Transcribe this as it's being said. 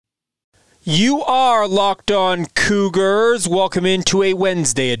You are Locked On Cougars. Welcome into a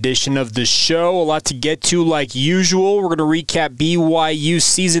Wednesday edition of the show. A lot to get to like usual. We're going to recap BYU's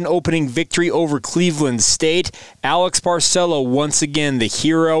season opening victory over Cleveland State. Alex Barcello, once again, the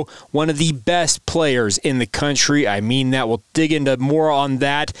hero, one of the best players in the country. I mean that. We'll dig into more on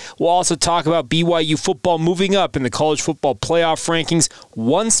that. We'll also talk about BYU football moving up in the college football playoff rankings.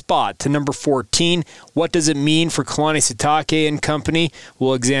 One spot to number 14. What does it mean for Kalani Sitake and company?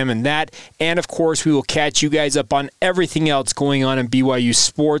 We'll examine that. And, of course, we will catch you guys up on everything else going on in BYU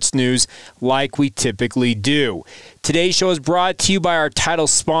sports news like we typically do. Today's show is brought to you by our title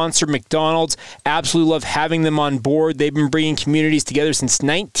sponsor, McDonald's. Absolutely love having them on board. They've been bringing communities together since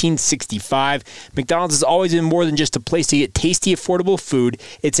 1965. McDonald's has always been more than just a place to get tasty, affordable food.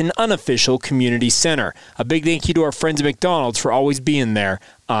 It's an unofficial community center. A big thank you to our friends at McDonald's for always being there.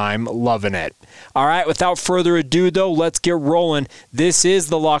 I'm loving it. All right, without further ado, though, let's get rolling. This is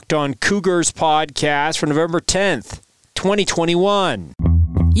the Locked On Cougars podcast for November 10th, 2021.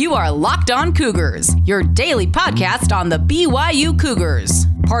 You are Locked On Cougars, your daily podcast on the BYU Cougars.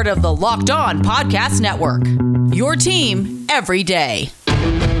 Part of the Locked On Podcast Network. Your team every day.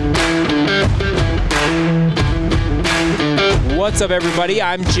 What's up, everybody?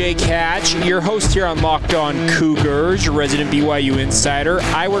 I'm Jake Hatch, your host here on Locked On Cougars, your resident BYU insider.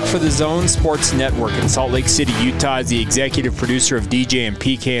 I work for the Zone Sports Network in Salt Lake City, Utah, as the executive producer of DJ and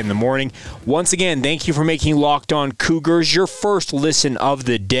PK in the morning. Once again, thank you for making Locked On Cougars your first listen of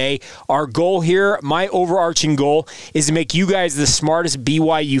the day. Our goal here, my overarching goal, is to make you guys the smartest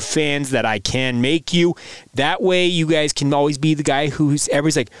BYU fans that I can make you. That way, you guys can always be the guy who's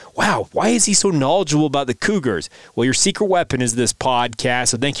everybody's like, wow, why is he so knowledgeable about the Cougars? Well, your secret weapon is this podcast,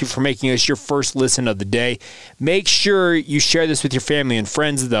 so thank you for making us your first listen of the day. Make sure you share this with your family and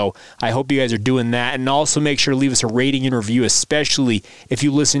friends, though. I hope you guys are doing that, and also make sure to leave us a rating and review, especially if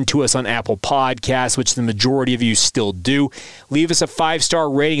you listen to us on Apple Podcasts, which the majority of you still do. Leave us a 5-star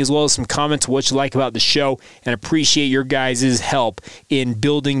rating as well as some comments of what you like about the show, and appreciate your guys' help in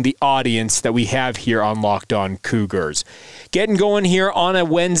building the audience that we have here on Locked On Cougars. Getting going here on a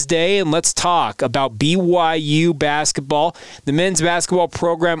Wednesday, and let's talk about BYU basketball. The men's basketball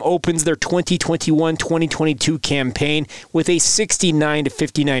program opens their 2021-2022 campaign with a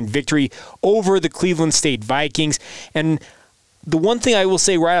 69-59 victory over the Cleveland State Vikings. And the one thing I will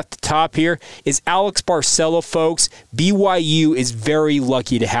say right off the top here is Alex Barcello, folks. BYU is very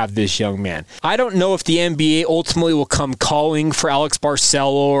lucky to have this young man. I don't know if the NBA ultimately will come calling for Alex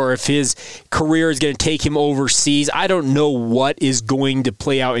Barcello or if his career is going to take him overseas. I don't know what is going to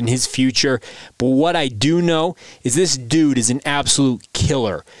play out in his future, but what I do know is this dude is an absolute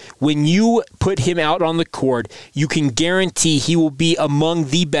killer. When you put him out on the court, you can guarantee he will be among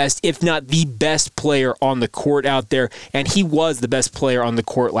the best, if not the best player on the court out there, and he was the best player on the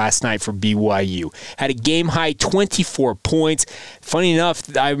court last night for BYU. Had a game-high 24 points. Funny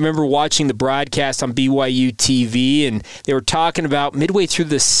enough, I remember watching the broadcast on BYU TV, and they were talking about midway through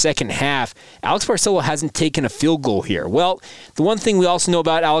the second half, Alex Barcello hasn't taken a field goal here. Well, the one thing we also know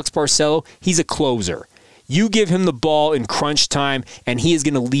about Alex Barcello, he's a closer. You give him the ball in crunch time, and he is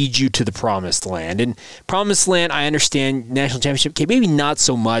going to lead you to the promised land. And promised land, I understand, national championship, okay, maybe not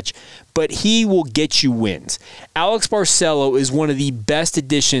so much, but he will get you wins. Alex Barcello is one of the best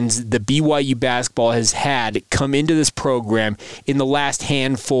additions the BYU basketball has had come into this program in the last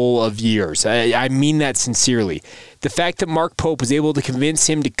handful of years. I mean that sincerely. The fact that Mark Pope was able to convince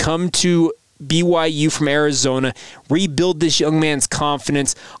him to come to BYU from Arizona, rebuild this young man's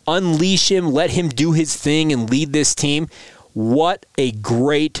confidence, unleash him, let him do his thing and lead this team. What a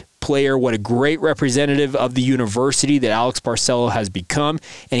great player, what a great representative of the university that Alex Barcello has become,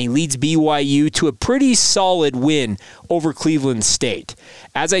 and he leads BYU to a pretty solid win over Cleveland State.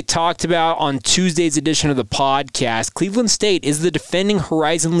 As I talked about on Tuesday's edition of the podcast, Cleveland State is the defending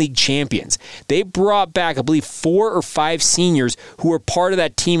Horizon League champions. They brought back, I believe, 4 or 5 seniors who were part of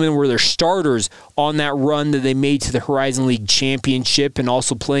that team and were their starters on that run that they made to the Horizon League championship and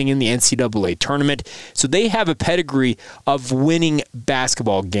also playing in the NCAA tournament. So they have a pedigree of winning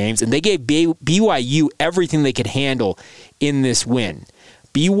basketball games, and they gave BYU everything they could handle in this win.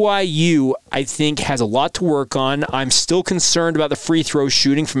 BYU, I think, has a lot to work on. I'm still concerned about the free throw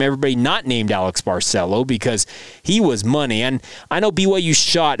shooting from everybody not named Alex Barcello because he was money. And I know BYU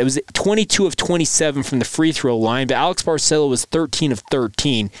shot, it was 22 of 27 from the free throw line, but Alex Barcello was 13 of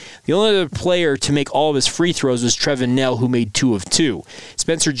 13. The only other player to make all of his free throws was Trevin Nell, who made 2 of 2.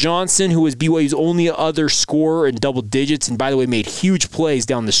 Spencer Johnson, who was BYU's only other scorer in double digits, and by the way, made huge plays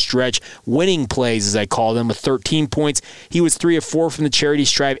down the stretch, winning plays as I call them, with 13 points. He was 3 of 4 from the charity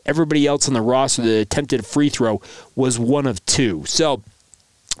stripe. Everybody else on the roster that attempted a free throw was 1 of 2. So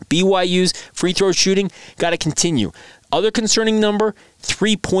BYU's free throw shooting got to continue. Other concerning number,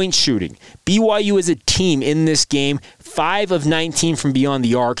 3-point shooting. BYU as a team in this game, 5 of 19 from beyond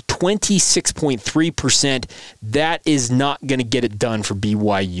the arc, 26.3%. That is not going to get it done for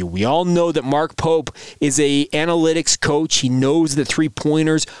BYU. We all know that Mark Pope is an analytics coach. He knows that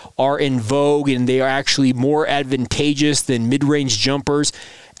three-pointers are in vogue and they are actually more advantageous than mid-range jumpers.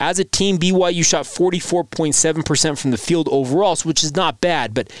 As a team, BYU shot 44.7% from the field overall, which is not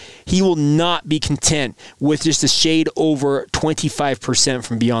bad, but he will not be content with just a shade over 25%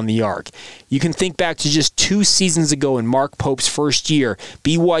 from beyond the arc. You can think back to just 2 seasons ago in Mark Pope's first year.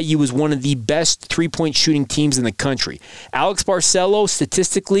 BYU was one of the best three-point shooting teams in the country. Alex Barcello,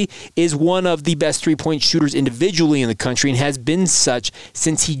 statistically, is one of the best three-point shooters individually in the country and has been such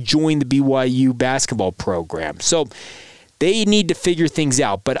since he joined the BYU basketball program. So they need to figure things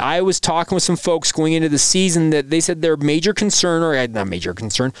out. But I was talking with some folks going into the season that they said their major concern, or not major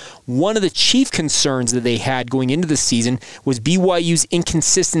concern, one of the chief concerns that they had going into the season was BYU's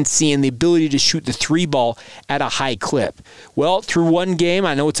inconsistency and the ability to shoot the three ball at a high clip. Well, through one game,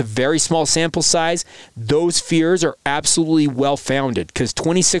 I know it's a very small sample size, those fears are absolutely well-founded because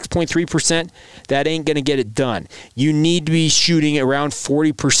 26.3%, that ain't going to get it done. You need to be shooting around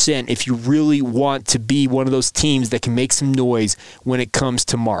 40% if you really want to be one of those teams that can make some noise when it comes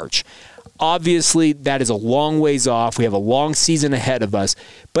to March. Obviously, that is a long ways off. We have a long season ahead of us,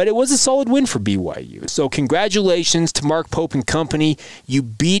 but it was a solid win for BYU. So congratulations to Mark Pope and company. You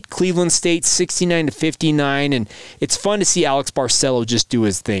beat Cleveland State 69-59, and it's fun to see Alex Barcello just do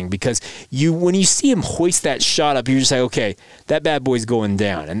his thing because when you see him hoist that shot up, you're just like, okay, that bad boy's going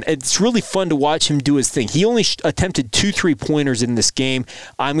down. And it's really fun to watch him do his thing. He only attempted 2 3-pointers in this game.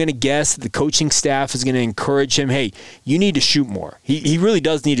 I'm going to guess the coaching staff is going to encourage him, hey, you need to shoot more. He really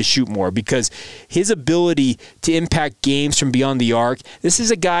does need to shoot more because his ability to impact games from beyond the arc, this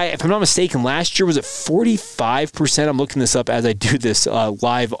is a guy, if I'm not mistaken, last year was at 45%. I'm looking this up as I do this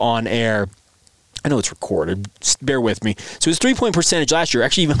live on air. I know it's recorded. Just bear with me. So his 3-point percentage last year,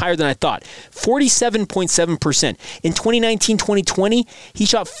 actually even higher than I thought, 47.7%. In 2019-2020, he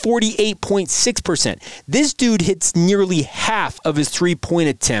shot 48.6%. This dude hits nearly half of his 3-point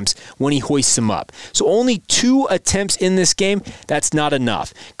attempts when he hoists them up. So only 2 attempts in this game, that's not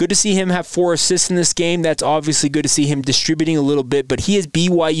enough. Good to see him have 4 assists in this game. That's obviously good to see him distributing a little bit, but he is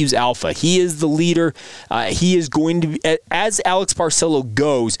BYU's alpha. He is the leader. He is going to be, as Alex Barcello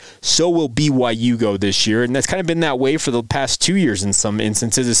goes, so will BYU go this year, and that's kind of been that way for the past 2 years in some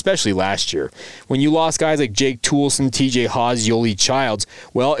instances, especially last year. When you lost guys like Jake Toolson, TJ Haws, Yoli Childs,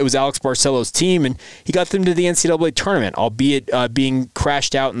 well, it was Alex Barcello's team, and he got them to the NCAA tournament, albeit being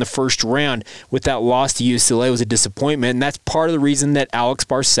crashed out in the first round with that loss to UCLA was a disappointment, and that's part of the reason that Alex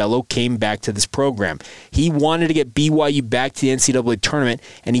Barcello came back to this program. He wanted to get BYU back to the NCAA tournament,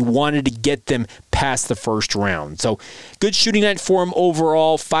 and he wanted to get them past the first round. So good shooting night for him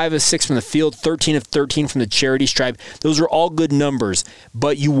overall, 5 of 6 from the field, 13 of 13 from the charity stripe. Those are all good numbers,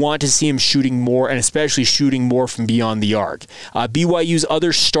 but you want to see him shooting more, and especially shooting more from beyond the arc. BYU's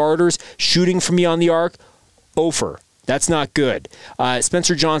other starters shooting from beyond the arc, Ofer. That's not good.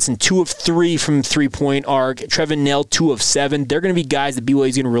 Spencer Johnson, 2 of 3 from 3-point arc. Trevin Nell, 2 of 7. They're going to be guys that BYU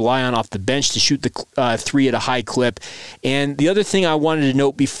is going to rely on off the bench to shoot the 3 at a high clip. And the other thing I wanted to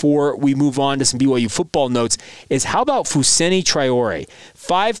note before we move on to some BYU football notes is how about Fousseyni Traore?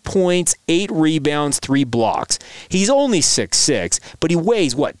 5 points, 8 rebounds, 3 blocks. He's only 6'6", but he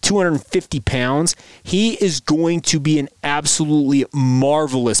weighs, 250 pounds? He is going to be an absolutely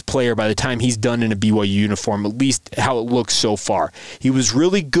marvelous player by the time he's done in a BYU uniform, at least how it looks so far. He was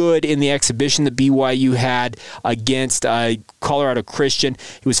really good in the exhibition that BYU had against Colorado Christian.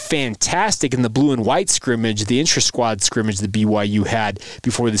 He was fantastic in the blue and white scrimmage, the intra-squad scrimmage that BYU had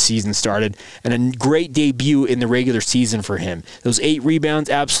before the season started, and a great debut in the regular season for him. Those 8 rebounds,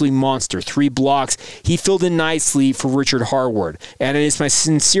 absolutely monster. 3 blocks. He filled in nicely for Richard Harward, and it is my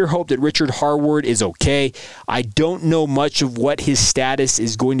sincere hope that Richard Harward is okay. I don't know much of what his status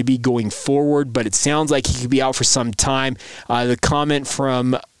is going to be going forward, but it sounds like he could be out for some time. The comment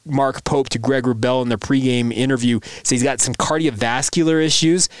from Mark Pope to Greg Wrubell in their pregame interview says he's got some cardiovascular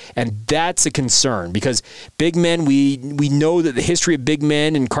issues, and that's a concern because big men, we know that the history of big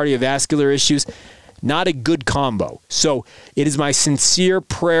men and cardiovascular issues, not a good combo. So it is my sincere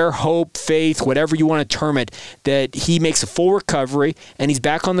prayer, hope, faith, whatever you want to term it, that he makes a full recovery and he's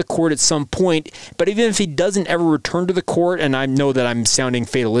back on the court at some point. But even if he doesn't ever return to the court, and I know that I'm sounding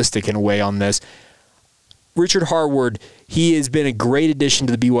fatalistic in a way on this, Richard Harward, he has been a great addition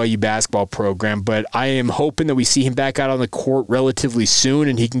to the BYU basketball program, but I am hoping that we see him back out on the court relatively soon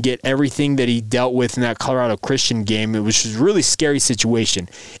and he can get everything that he dealt with in that Colorado Christian game, which was a really scary situation.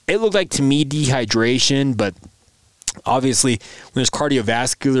 It looked like, to me, dehydration, but obviously, when there's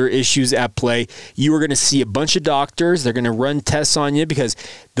cardiovascular issues at play, you are going to see a bunch of doctors. They're going to run tests on you because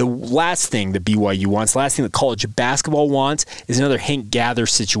the last thing that BYU wants, last thing that college basketball wants, is another Hank Gather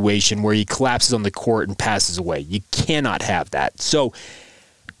situation where he collapses on the court and passes away. You cannot have that. So,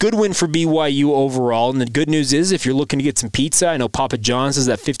 good win for BYU overall, and the good news is if you're looking to get some pizza, I know Papa John's is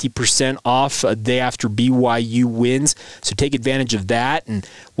at 50% off a day after BYU wins, so take advantage of that, and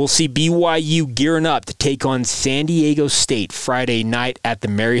we'll see BYU gearing up to take on San Diego State Friday night at the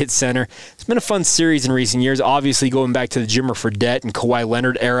Marriott Center. It's been a fun series in recent years, obviously going back to the Jimmer Fredette and Kawhi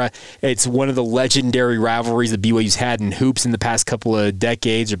Leonard era. It's one of the legendary rivalries that BYU's had in hoops in the past couple of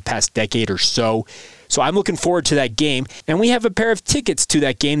decades or past decade or so. So I'm looking forward to that game, and we have a pair of tickets to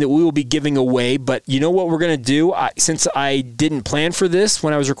that game that we will be giving away. But you know what we're going to do? Since I didn't plan for this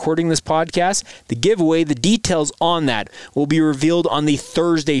when I was recording this podcast, the giveaway, the details on that will be revealed on the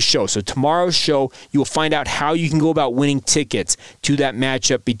Thursday show. So tomorrow's show, you will find out how you can go about winning tickets to that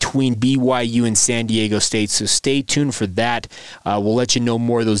matchup between BYU and San Diego State. So stay tuned for that. We'll let you know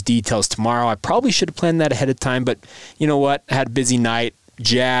more of those details tomorrow. I probably should have planned that ahead of time, but you know what? I had a busy night.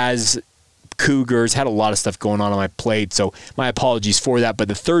 Jazz, Cougars, had a lot of stuff going on my plate, so my apologies for that. But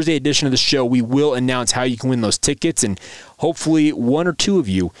the Thursday edition of the show, we will announce how you can win those tickets, and hopefully one or two of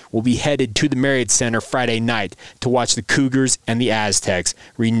you will be headed to the Marriott Center Friday night to watch the Cougars and the Aztecs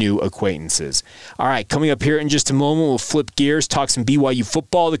renew acquaintances. All right, coming up here in just a moment, we'll flip gears, talk some BYU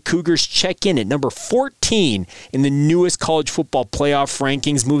football. The Cougars check in at number 14 in the newest college football playoff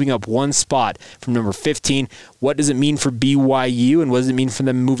rankings, moving up one spot from number 15. What does it mean for BYU, and what does it mean for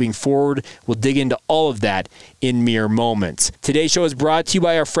them moving forward? We'll dig into all of that in mere moments. Today's show is brought to you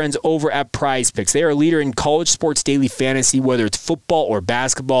by our friends over at Prize Picks. They are a leader in college sports daily fantasy, whether it's football or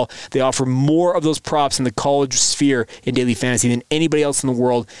basketball. They offer more of those props in the college sphere in daily fantasy than anybody else in the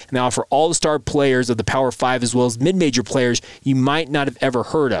world, and they offer all the star players of the Power 5 as well as mid-major players you might not have ever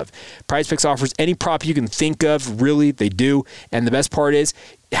heard of. Prize Picks offers any prop you can think of. Really, they do. And the best part is,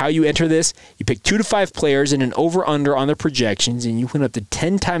 how you enter this, you pick 2 to 5 players and an over-under on their projections, and you win up to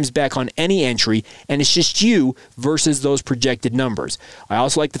 10 times back on any entry, and it's just you versus those projected numbers. I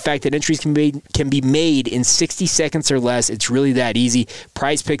also like the fact that entries can be made in 60 seconds or less. It's really that easy.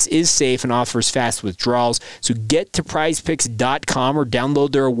 Prize Picks is safe and offers fast withdrawals, so get to prizepicks.com or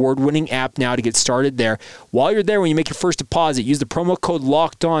download their award-winning app now to get started there. While you're there, when you make your first deposit, use the promo code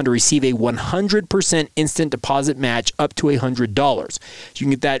LOCKEDON to receive a 100% instant deposit match up to $100. You can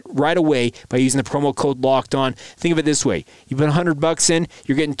get that right away by using the promo code Locked On. Think of it this way: you put $100 in,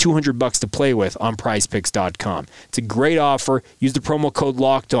 you're getting $200 to play with on PrizePicks.com. It's a great offer. Use the promo code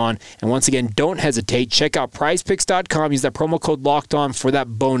Locked On, and once again, don't hesitate. Check out PrizePicks.com. Use that promo code Locked On for that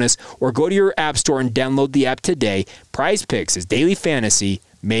bonus, or go to your app store and download the app today. Prize Picks is daily fantasy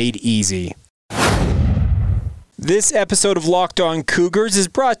made easy. This episode of Locked On Cougars is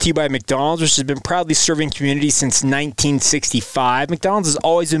brought to you by McDonald's, which has been proudly serving communities since 1965. McDonald's has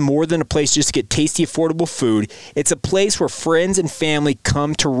always been more than a place just to get tasty, affordable food. It's a place where friends and family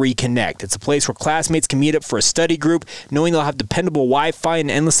come to reconnect. It's a place where classmates can meet up for a study group, knowing they'll have dependable Wi-Fi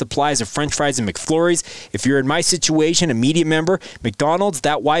and endless supplies of French fries and McFlurries. If you're in my situation, a media member, McDonald's,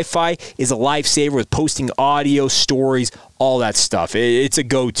 that Wi-Fi is a lifesaver with posting audio, stories, all that stuff. It's a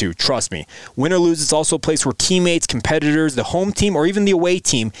go-to, trust me. Win or lose, it's also a place where teammates, competitors, the home team, or even the away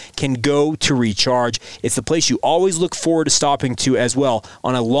team can go to recharge. It's the place you always look forward to stopping to as well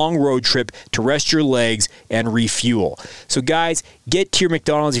on a long road trip to rest your legs and refuel. So guys, get to your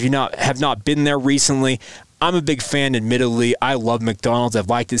McDonald's if you have not been there recently. I'm a big fan, admittedly. I love McDonald's. I've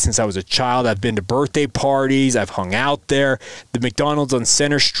liked it since I was a child. I've been to birthday parties. I've hung out there. The McDonald's on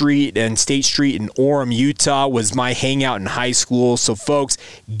Center Street and State Street in Orem, Utah was my hangout in high school. So, folks,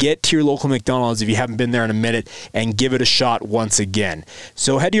 get to your local McDonald's if you haven't been there in a minute and give it a shot once again.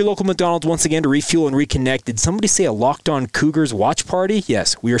 So, head to your local McDonald's once again to refuel and reconnect. Did somebody say a Locked On Cougars watch party?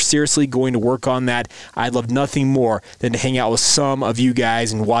 Yes, we are seriously going to work on that. I'd love nothing more than to hang out with some of you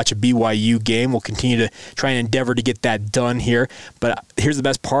guys and watch a BYU game. We'll continue to try and endeavor to get that done here. But here's the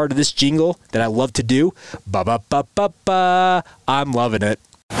best part of this jingle that I love to do. Ba-ba-ba-ba-ba. I'm loving it.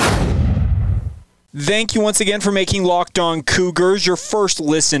 Thank you once again for making Locked On Cougars your first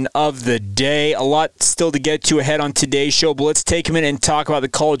listen of the day. A lot still to get to ahead on today's show, but let's take a minute and talk about the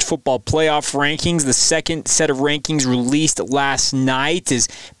college football playoff rankings. The second set of rankings released last night as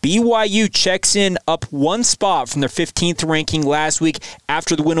BYU checks in up one spot from their 15th ranking last week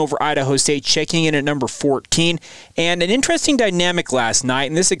after the win over Idaho State, checking in at number 14. And an interesting dynamic last night,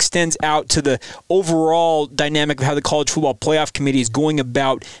 and this extends out to the overall dynamic of how the college football playoff committee is going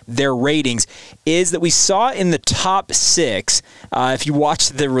about their ratings, is that we saw in the top six, if you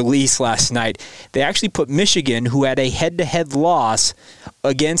watched the release last night, they actually put Michigan, who had a head-to-head loss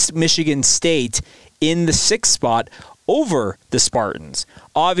against Michigan State, in the sixth spot over the Spartans.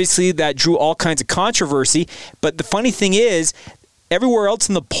 Obviously, that drew all kinds of controversy, but the funny thing is, everywhere else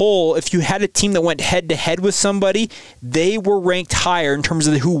in the poll, if you had a team that went head-to-head with somebody, they were ranked higher in terms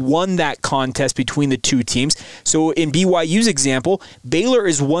of who won that contest between the two teams. So in BYU's example, Baylor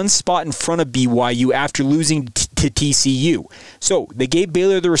is one spot in front of BYU after losing to TCU. So they gave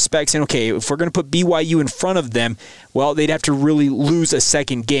Baylor the respect, saying, okay, if we're going to put BYU in front of them, well, they'd have to really lose a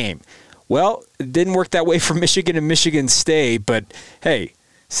second game. Well, it didn't work that way for Michigan and Michigan State, but hey,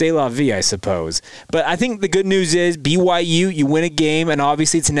 c'est la vie, I suppose. But I think the good news is BYU, you win a game, and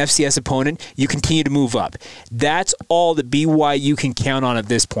obviously it's an FCS opponent. You continue to move up. That's all that BYU can count on at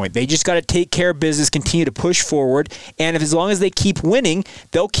this point. They just got to take care of business, continue to push forward, and as long as they keep winning,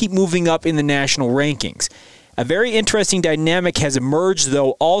 they'll keep moving up in the national rankings. A very interesting dynamic has emerged,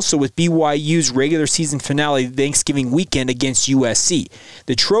 though, also with BYU's regular season finale Thanksgiving weekend against USC.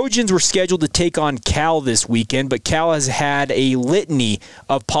 The Trojans were scheduled to take on Cal this weekend, but Cal has had a litany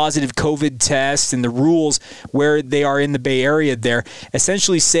of positive COVID tests, and the rules where they are in the Bay Area there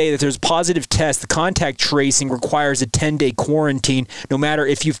essentially say that there's a positive test. The contact tracing requires a 10-day quarantine, no matter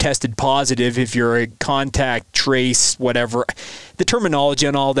if you've tested positive, if you're a contact trace, whatever. The terminology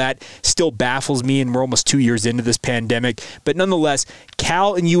and all that still baffles me, and we're almost 2 years into this pandemic. But nonetheless,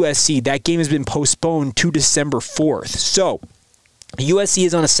 Cal and USC, that game has been postponed to December 4th. So USC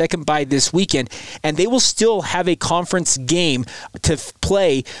is on a second bye this weekend, and they will still have a conference game to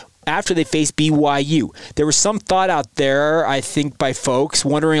play after they face BYU. There was some thought out there, I think, by folks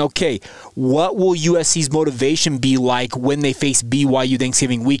wondering, okay, what will USC's motivation be like when they face BYU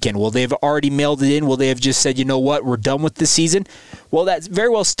Thanksgiving weekend? Will they have already mailed it in? Will they have just said, you know what, we're done with this season? Well, that very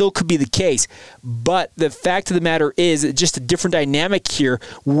well still could be the case. But the fact of the matter is just a different dynamic here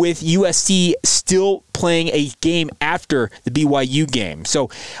with USC still playing a game after the BYU game. So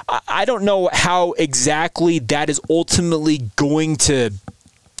I don't know how exactly that is ultimately going to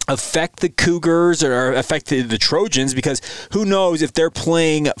affect the Cougars or affect the Trojans, because who knows if they're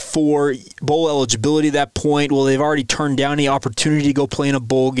playing for bowl eligibility at that point. Well, they've already turned down the opportunity to go play in a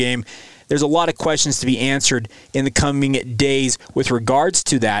bowl game. There's a lot of questions to be answered in the coming days with regards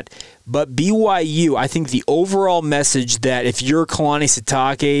to that. But BYU, I think the overall message that if you're Kalani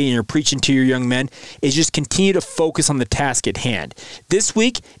Sitake and you're preaching to your young men is just continue to focus on the task at hand. This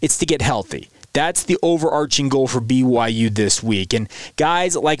week, it's to get healthy. That's the overarching goal for BYU this week. And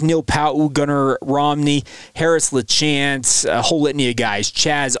guys like Neil Pau'u, Gunnar Romney, Harris LaChance, a whole litany of guys,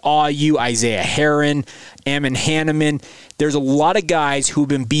 Chaz Ayu, Isaiah Heron, Ammon Hanneman. There's a lot of guys who've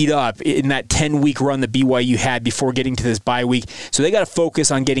been beat up in that 10-week run that BYU had before getting to this bye week. So they got to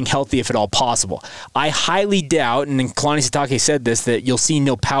focus on getting healthy if at all possible. I highly doubt, and Kalani Sitake said this, that you'll see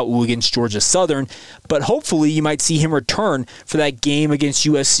Neil Pau'u against Georgia Southern, but hopefully you might see him return for that game against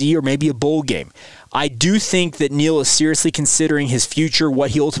USC or maybe a bowl game. I do think that Neil is seriously considering his future, what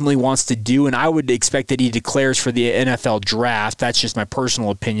he ultimately wants to do, and I would expect that he declares for the NFL draft. That's just my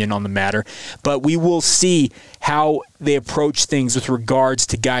personal opinion on the matter. But we will see how they approach things with regards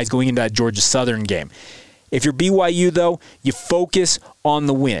to guys going into that Georgia Southern game. If you're BYU, though, you focus on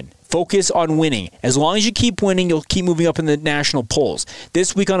the win. Focus on winning. As long as you keep winning, you'll keep moving up in the national polls.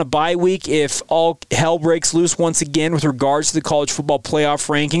 This week on a bye week, if all hell breaks loose once again with regards to the college football playoff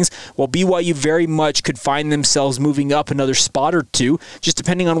rankings, well, BYU very much could find themselves moving up another spot or two, just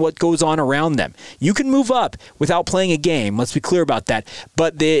depending on what goes on around them. You can move up without playing a game. Let's be clear about that.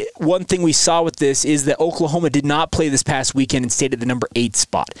 But the one thing we saw with this is that Oklahoma did not play this past weekend and stayed at the number 8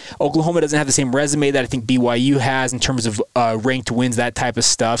 spot. Oklahoma doesn't have the same resume that I think BYU has in terms of ranked wins, that type of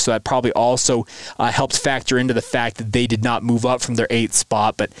stuff, so that probably also helps factor into the fact that they did not move up from their 8th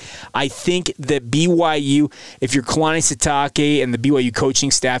spot. But I think that BYU, if you're Kalani Sitake and the BYU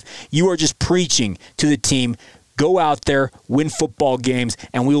coaching staff, you are just preaching to the team, go out there, win football games,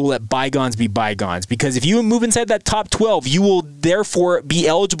 and we will let bygones be bygones. Because if you move inside that top 12, you will therefore be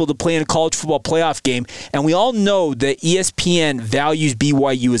eligible to play in a college football playoff game. And we all know that ESPN values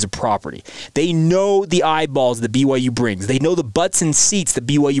BYU as a property. They know the eyeballs that BYU brings. They know the butts and seats that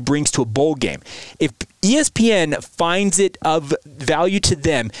BYU brings to a bowl game. If ESPN finds it of value to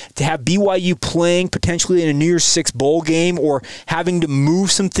them to have BYU playing potentially in a New Year's Six bowl game or having to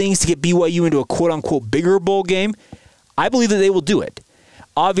move some things to get BYU into a quote-unquote bigger bowl game, I believe that they will do it.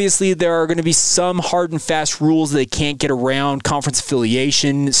 Obviously, there are going to be some hard and fast rules that they can't get around, conference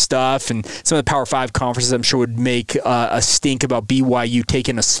affiliation stuff, and some of the Power 5 conferences I'm sure would make a stink about BYU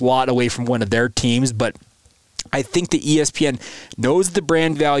taking a slot away from one of their teams, but I think that ESPN knows the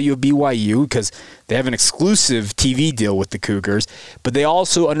brand value of BYU because they have an exclusive TV deal with the Cougars, but they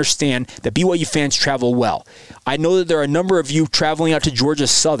also understand that BYU fans travel well. I know that there are a number of you traveling out to Georgia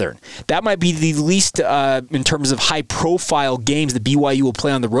Southern. That might be the least in terms of high-profile games that BYU will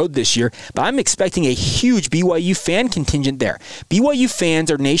play on the road this year, but I'm expecting a huge BYU fan contingent there. BYU fans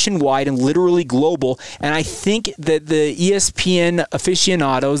are nationwide and literally global, and I think that the ESPN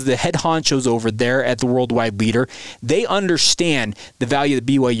aficionados, the head honchos over there at the Worldwide Leader, they understand the value that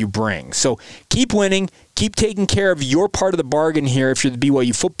BYU brings. So keep winning. Keep taking care of your part of the bargain here if you're the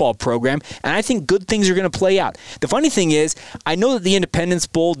BYU football program, and I think good things are going to play out. The funny thing is, I know that the Independence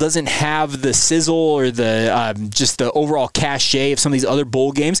Bowl doesn't have the sizzle or the just the overall cachet of some of these other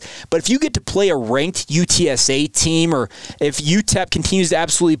bowl games, but if you get to play a ranked UTSA team, or if UTEP continues to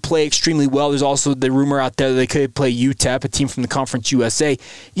absolutely play extremely well, there's also the rumor out there that they could play UTEP, a team from the Conference USA.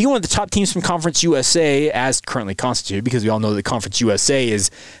 You get one of the top teams from Conference USA as currently constituted, because we all know that Conference USA is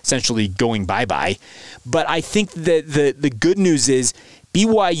essentially going bye-bye. But I think that the good news is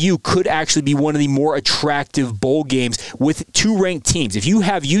BYU could actually be one of the more attractive bowl games with two ranked teams. If you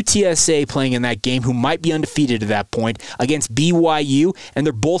have UTSA playing in that game, who might be undefeated at that point, against BYU, and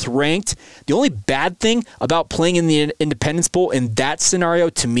they're both ranked, the only bad thing about playing in the Independence Bowl in that scenario,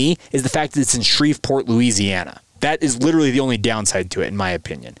 to me, is the fact that it's in Shreveport, Louisiana. That is literally the only downside to it, in my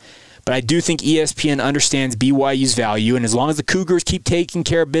opinion. But I do think ESPN understands BYU's value, and as long as the Cougars keep taking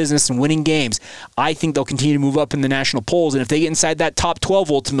care of business and winning games, I think they'll continue to move up in the national polls. And if they get inside that top 12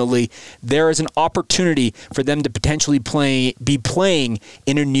 ultimately, there is an opportunity for them to potentially be playing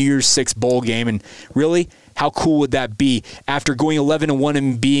in a New Year's Six bowl game. And really, how cool would that be after going 11-1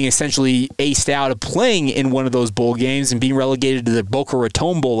 and being essentially aced out of playing in one of those bowl games and being relegated to the Boca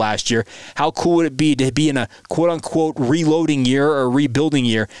Raton Bowl last year? How cool would it be to be in a quote-unquote reloading year or rebuilding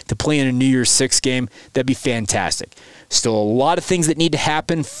year to play in a New Year's Six game? That'd be fantastic. Still a lot of things that need to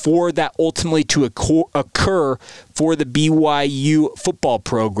happen for that ultimately to occur for the BYU football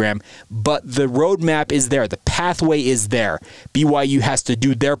program, but the roadmap is there. The pathway is there. BYU has to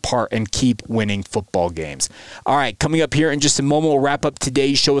do their part and keep winning football games. All right, coming up here in just a moment, we'll wrap up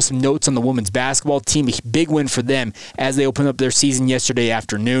today's show with some notes on the women's basketball team. A big win for them as they opened up their season yesterday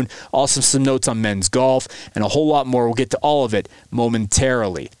afternoon. Also some notes on men's golf and a whole lot more. We'll get to all of it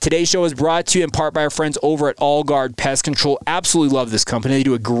momentarily. Today's show is brought to you in part by our friends over at All Guard Pest Control. Absolutely love this company. They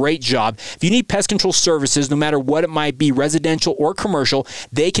do a great job. If you need pest control services, no matter what it might be, residential or commercial,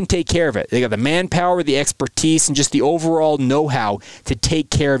 they can take care of it. They got the manpower, the expertise, and just the overall know-how to take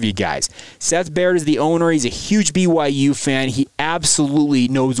care of you guys. Seth Baird is the owner. He's a huge BYU fan. He absolutely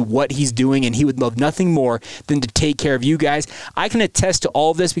knows what he's doing, and he would love nothing more than to take care of you guys. I can attest to all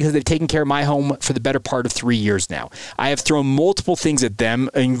of this because they've taken care of my home for the better part of 3 years now. I have thrown multiple things at them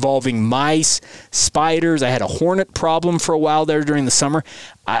involving mice, spiders. I had a hornet problem for a while there during the summer.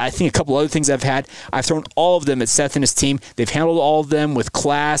 I think a couple other things I've had. I've thrown all of them at Seth and his team. They've handled all of them with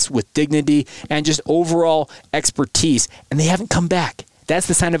class, with dignity, and just overall expertise, and they haven't come back. That's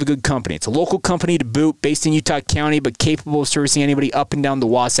the sign of a good company. It's a local company to boot, based in Utah County, but capable of servicing anybody up and down the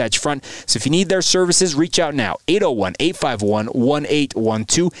Wasatch Front. So if you need their services, reach out now.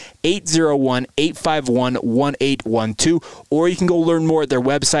 801-851-1812, 801-851-1812, or you can go learn more at their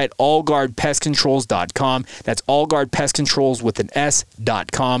website, allguardpestcontrols.com. That's allguardpestcontrols with an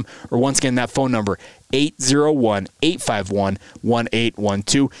S.com, or once again, that phone number,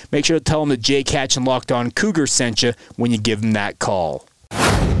 801-851-1812. Make sure to tell them that Jake Hatch and Locked On Cougars sent you when you give them that call.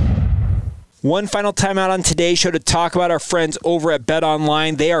 One final time out on today's show to talk about our friends over at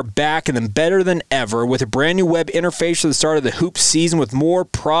BetOnline. They are back and then better than ever with a brand new web interface for the start of the hoops season with more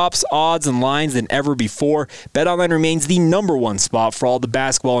props, odds, and lines than ever before. BetOnline remains the number one spot for all the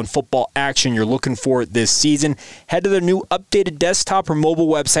basketball and football action you're looking for this season. Head to their new updated desktop or mobile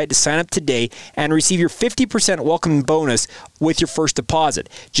website to sign up today and receive your 50% welcome bonus with your first deposit.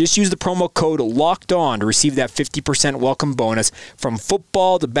 Just use the promo code LOCKEDON to receive that 50% welcome bonus from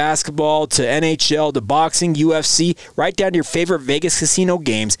football to basketball to NHL to boxing, UFC, right down to your favorite Vegas casino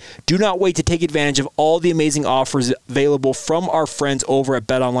games. Do not wait to take advantage of all the amazing offers available from our friends over at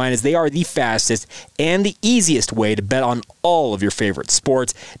BetOnline, as they are the fastest and the easiest way to bet on all of your favorite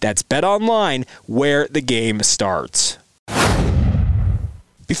sports. That's BetOnline, where the game starts.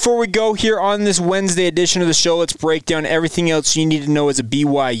 Before we go here on this Wednesday edition of the show, let's break down everything else you need to know as a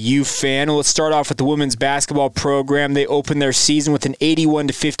BYU fan. Let's start off with the women's basketball program. They opened their season with an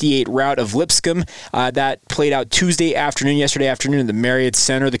 81-58 rout of Lipscomb. That played out yesterday afternoon at the Marriott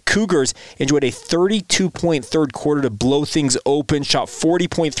Center. The Cougars enjoyed a 32-point third quarter to blow things open, shot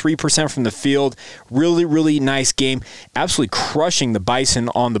 40.3% from the field. Really, really nice game. Absolutely crushing the Bison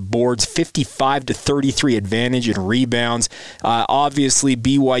on the boards, 55-33 advantage in rebounds. Obviously,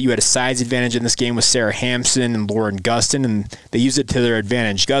 BYU had a size advantage in this game with Sarah Hampson and Lauren Gustin, and they used it to their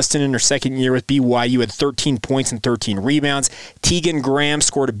advantage. Gustin, in her second year with BYU, had 13 points and 13 rebounds. Tegan Graham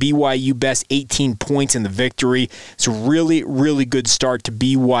scored a BYU best 18 points in the victory. It's a really, really good start to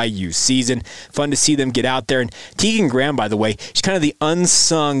BYU's season. Fun to see them get out there. And Tegan Graham, by the way, she's kind of the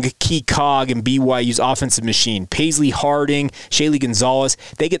unsung key cog in BYU's offensive machine. Paisley Harding, Shaylee Gonzalez,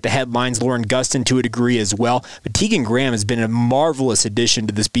 they get the headlines. Lauren Gustin to a degree as well. But Tegan Graham has been a marvelous addition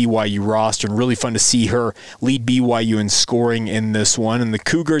to this BYU roster, and really fun to see her lead BYU in scoring in this one. And the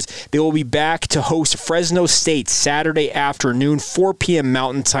Cougars, they will be back to host Fresno State Saturday afternoon, 4 p.m.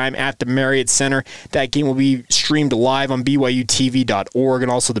 Mountain Time at the Marriott Center. That game will be streamed live on BYUtv.org and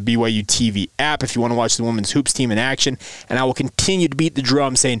also the BYU TV app if you want to watch the women's hoops team in action. And I will continue to beat the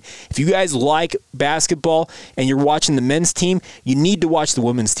drum saying, if you guys like basketball and you're watching the men's team, you need to watch the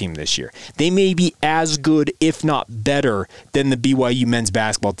women's team this year. They may be as good, if not better, than the BYU men's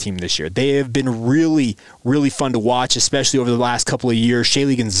basketball team this year. They have been really, really fun to watch, especially over the last couple of years.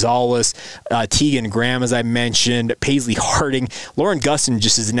 Shaylee Gonzalez, Tegan Graham, as I mentioned, Paisley Harding. Lauren Gustin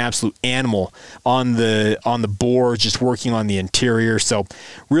just is an absolute animal on the board, just working on the interior. So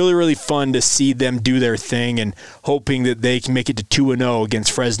really, really fun to see them do their thing, and hoping that they can make it to 2-0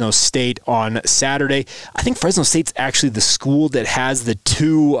 against Fresno State on Saturday. I think Fresno State's actually the school that has the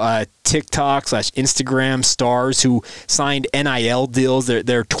two TikTok/Instagram stars who signed NIL deals.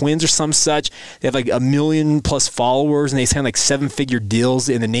 They're twins or some such. They have like 1 million plus followers, and they sign like 7-figure deals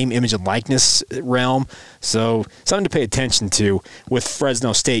in the name, image, and likeness realm. So something to pay attention to with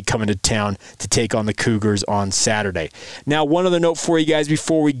Fresno State coming to town to take on the Cougars on Saturday. Now, one other note for you guys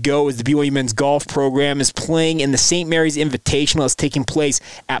before we go is the BYU men's golf program is playing in the St. Mary's Invitational. It's taking place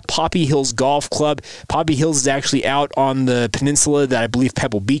at Poppy Hills Golf Club. Poppy Hills is actually out on the peninsula that I believe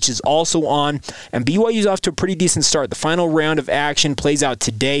Pebble Beach is also on, and BYU's off to a pretty decent start. The final round of action plays out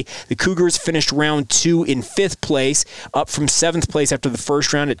today. The Cougars finished round 2 in 5th place, up from 7th place after the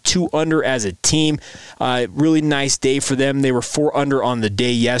first round at 2 under as a team. Really nice day for them. They were 4 under on the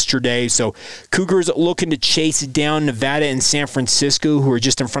day yesterday. So Cougars looking to chase down Nevada and San Francisco, who are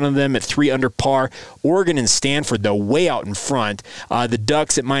just in front of them at 3 under par. Oregon and Stanford, though, way out in front. The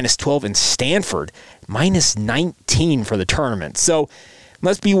Ducks at -12 and Stanford -19 for the tournament. So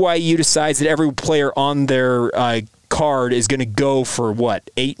unless BYU decides that every player on their card is going to go for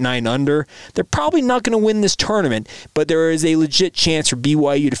 8, 9 under, they're probably not going to win this tournament, but there is a legit chance for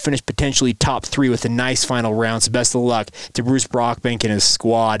BYU to finish potentially top 3 with a nice final round. So best of luck to Bruce Brockbank and his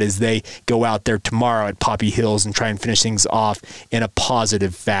squad as they go out there tomorrow at Poppy Hills and try and finish things off in a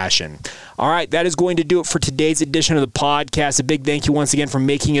positive fashion. All right, that is going to do it for today's edition of the podcast. A big thank you once again for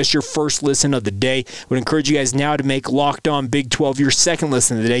making us your first listen of the day. I would encourage you guys now to make Locked On Big 12 your second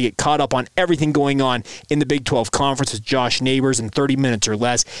listen of the day. Get caught up on everything going on in the Big 12 Conference with Josh Neighbors in 30 minutes or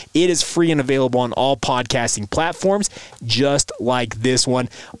less. It is free and available on all podcasting platforms, just like this one.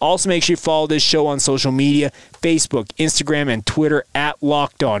 Also, make sure you follow this show on social media, Facebook, Instagram, and Twitter at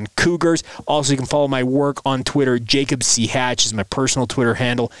Locked On Cougars. Also, you can follow my work on Twitter. Jacob C. Hatch is my personal Twitter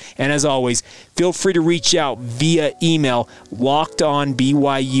handle. And as always, feel free to reach out via email.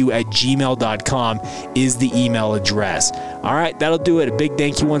 LockedOnBYU@gmail.com is the email address. All right, that'll do it. A big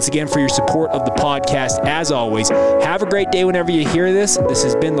thank you once again for your support of the podcast. As always, have a great day whenever you hear this. This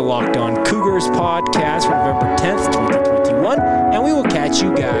has been the Locked On Cougars podcast for November 10th, 2021, and we will catch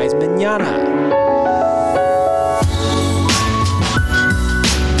you guys mañana.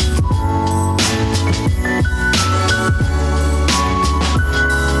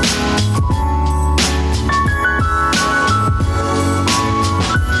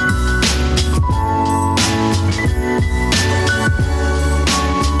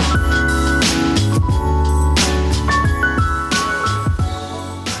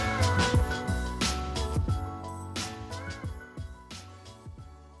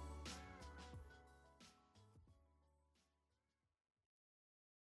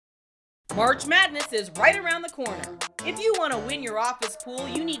 March Madness is right around the corner. If you want to win your office pool,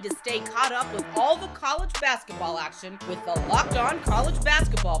 you need to stay caught up with all the college basketball action with the Locked On College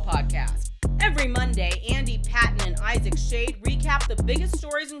Basketball Podcast. Every Monday, Andy Patton and Isaac Shade recap the biggest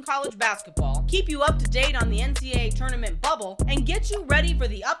stories in college basketball, keep you up to date on the NCAA tournament bubble, and get you ready for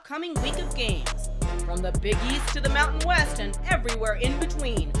the upcoming week of games. From the Big East to the Mountain West and everywhere in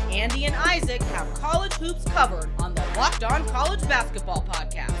between, Andy and Isaac have college hoops covered on the Locked On College Basketball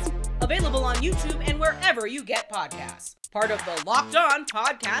Podcast. Available on YouTube and wherever you get podcasts. Part of the Locked On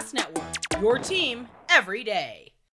Podcast Network. Your team every day.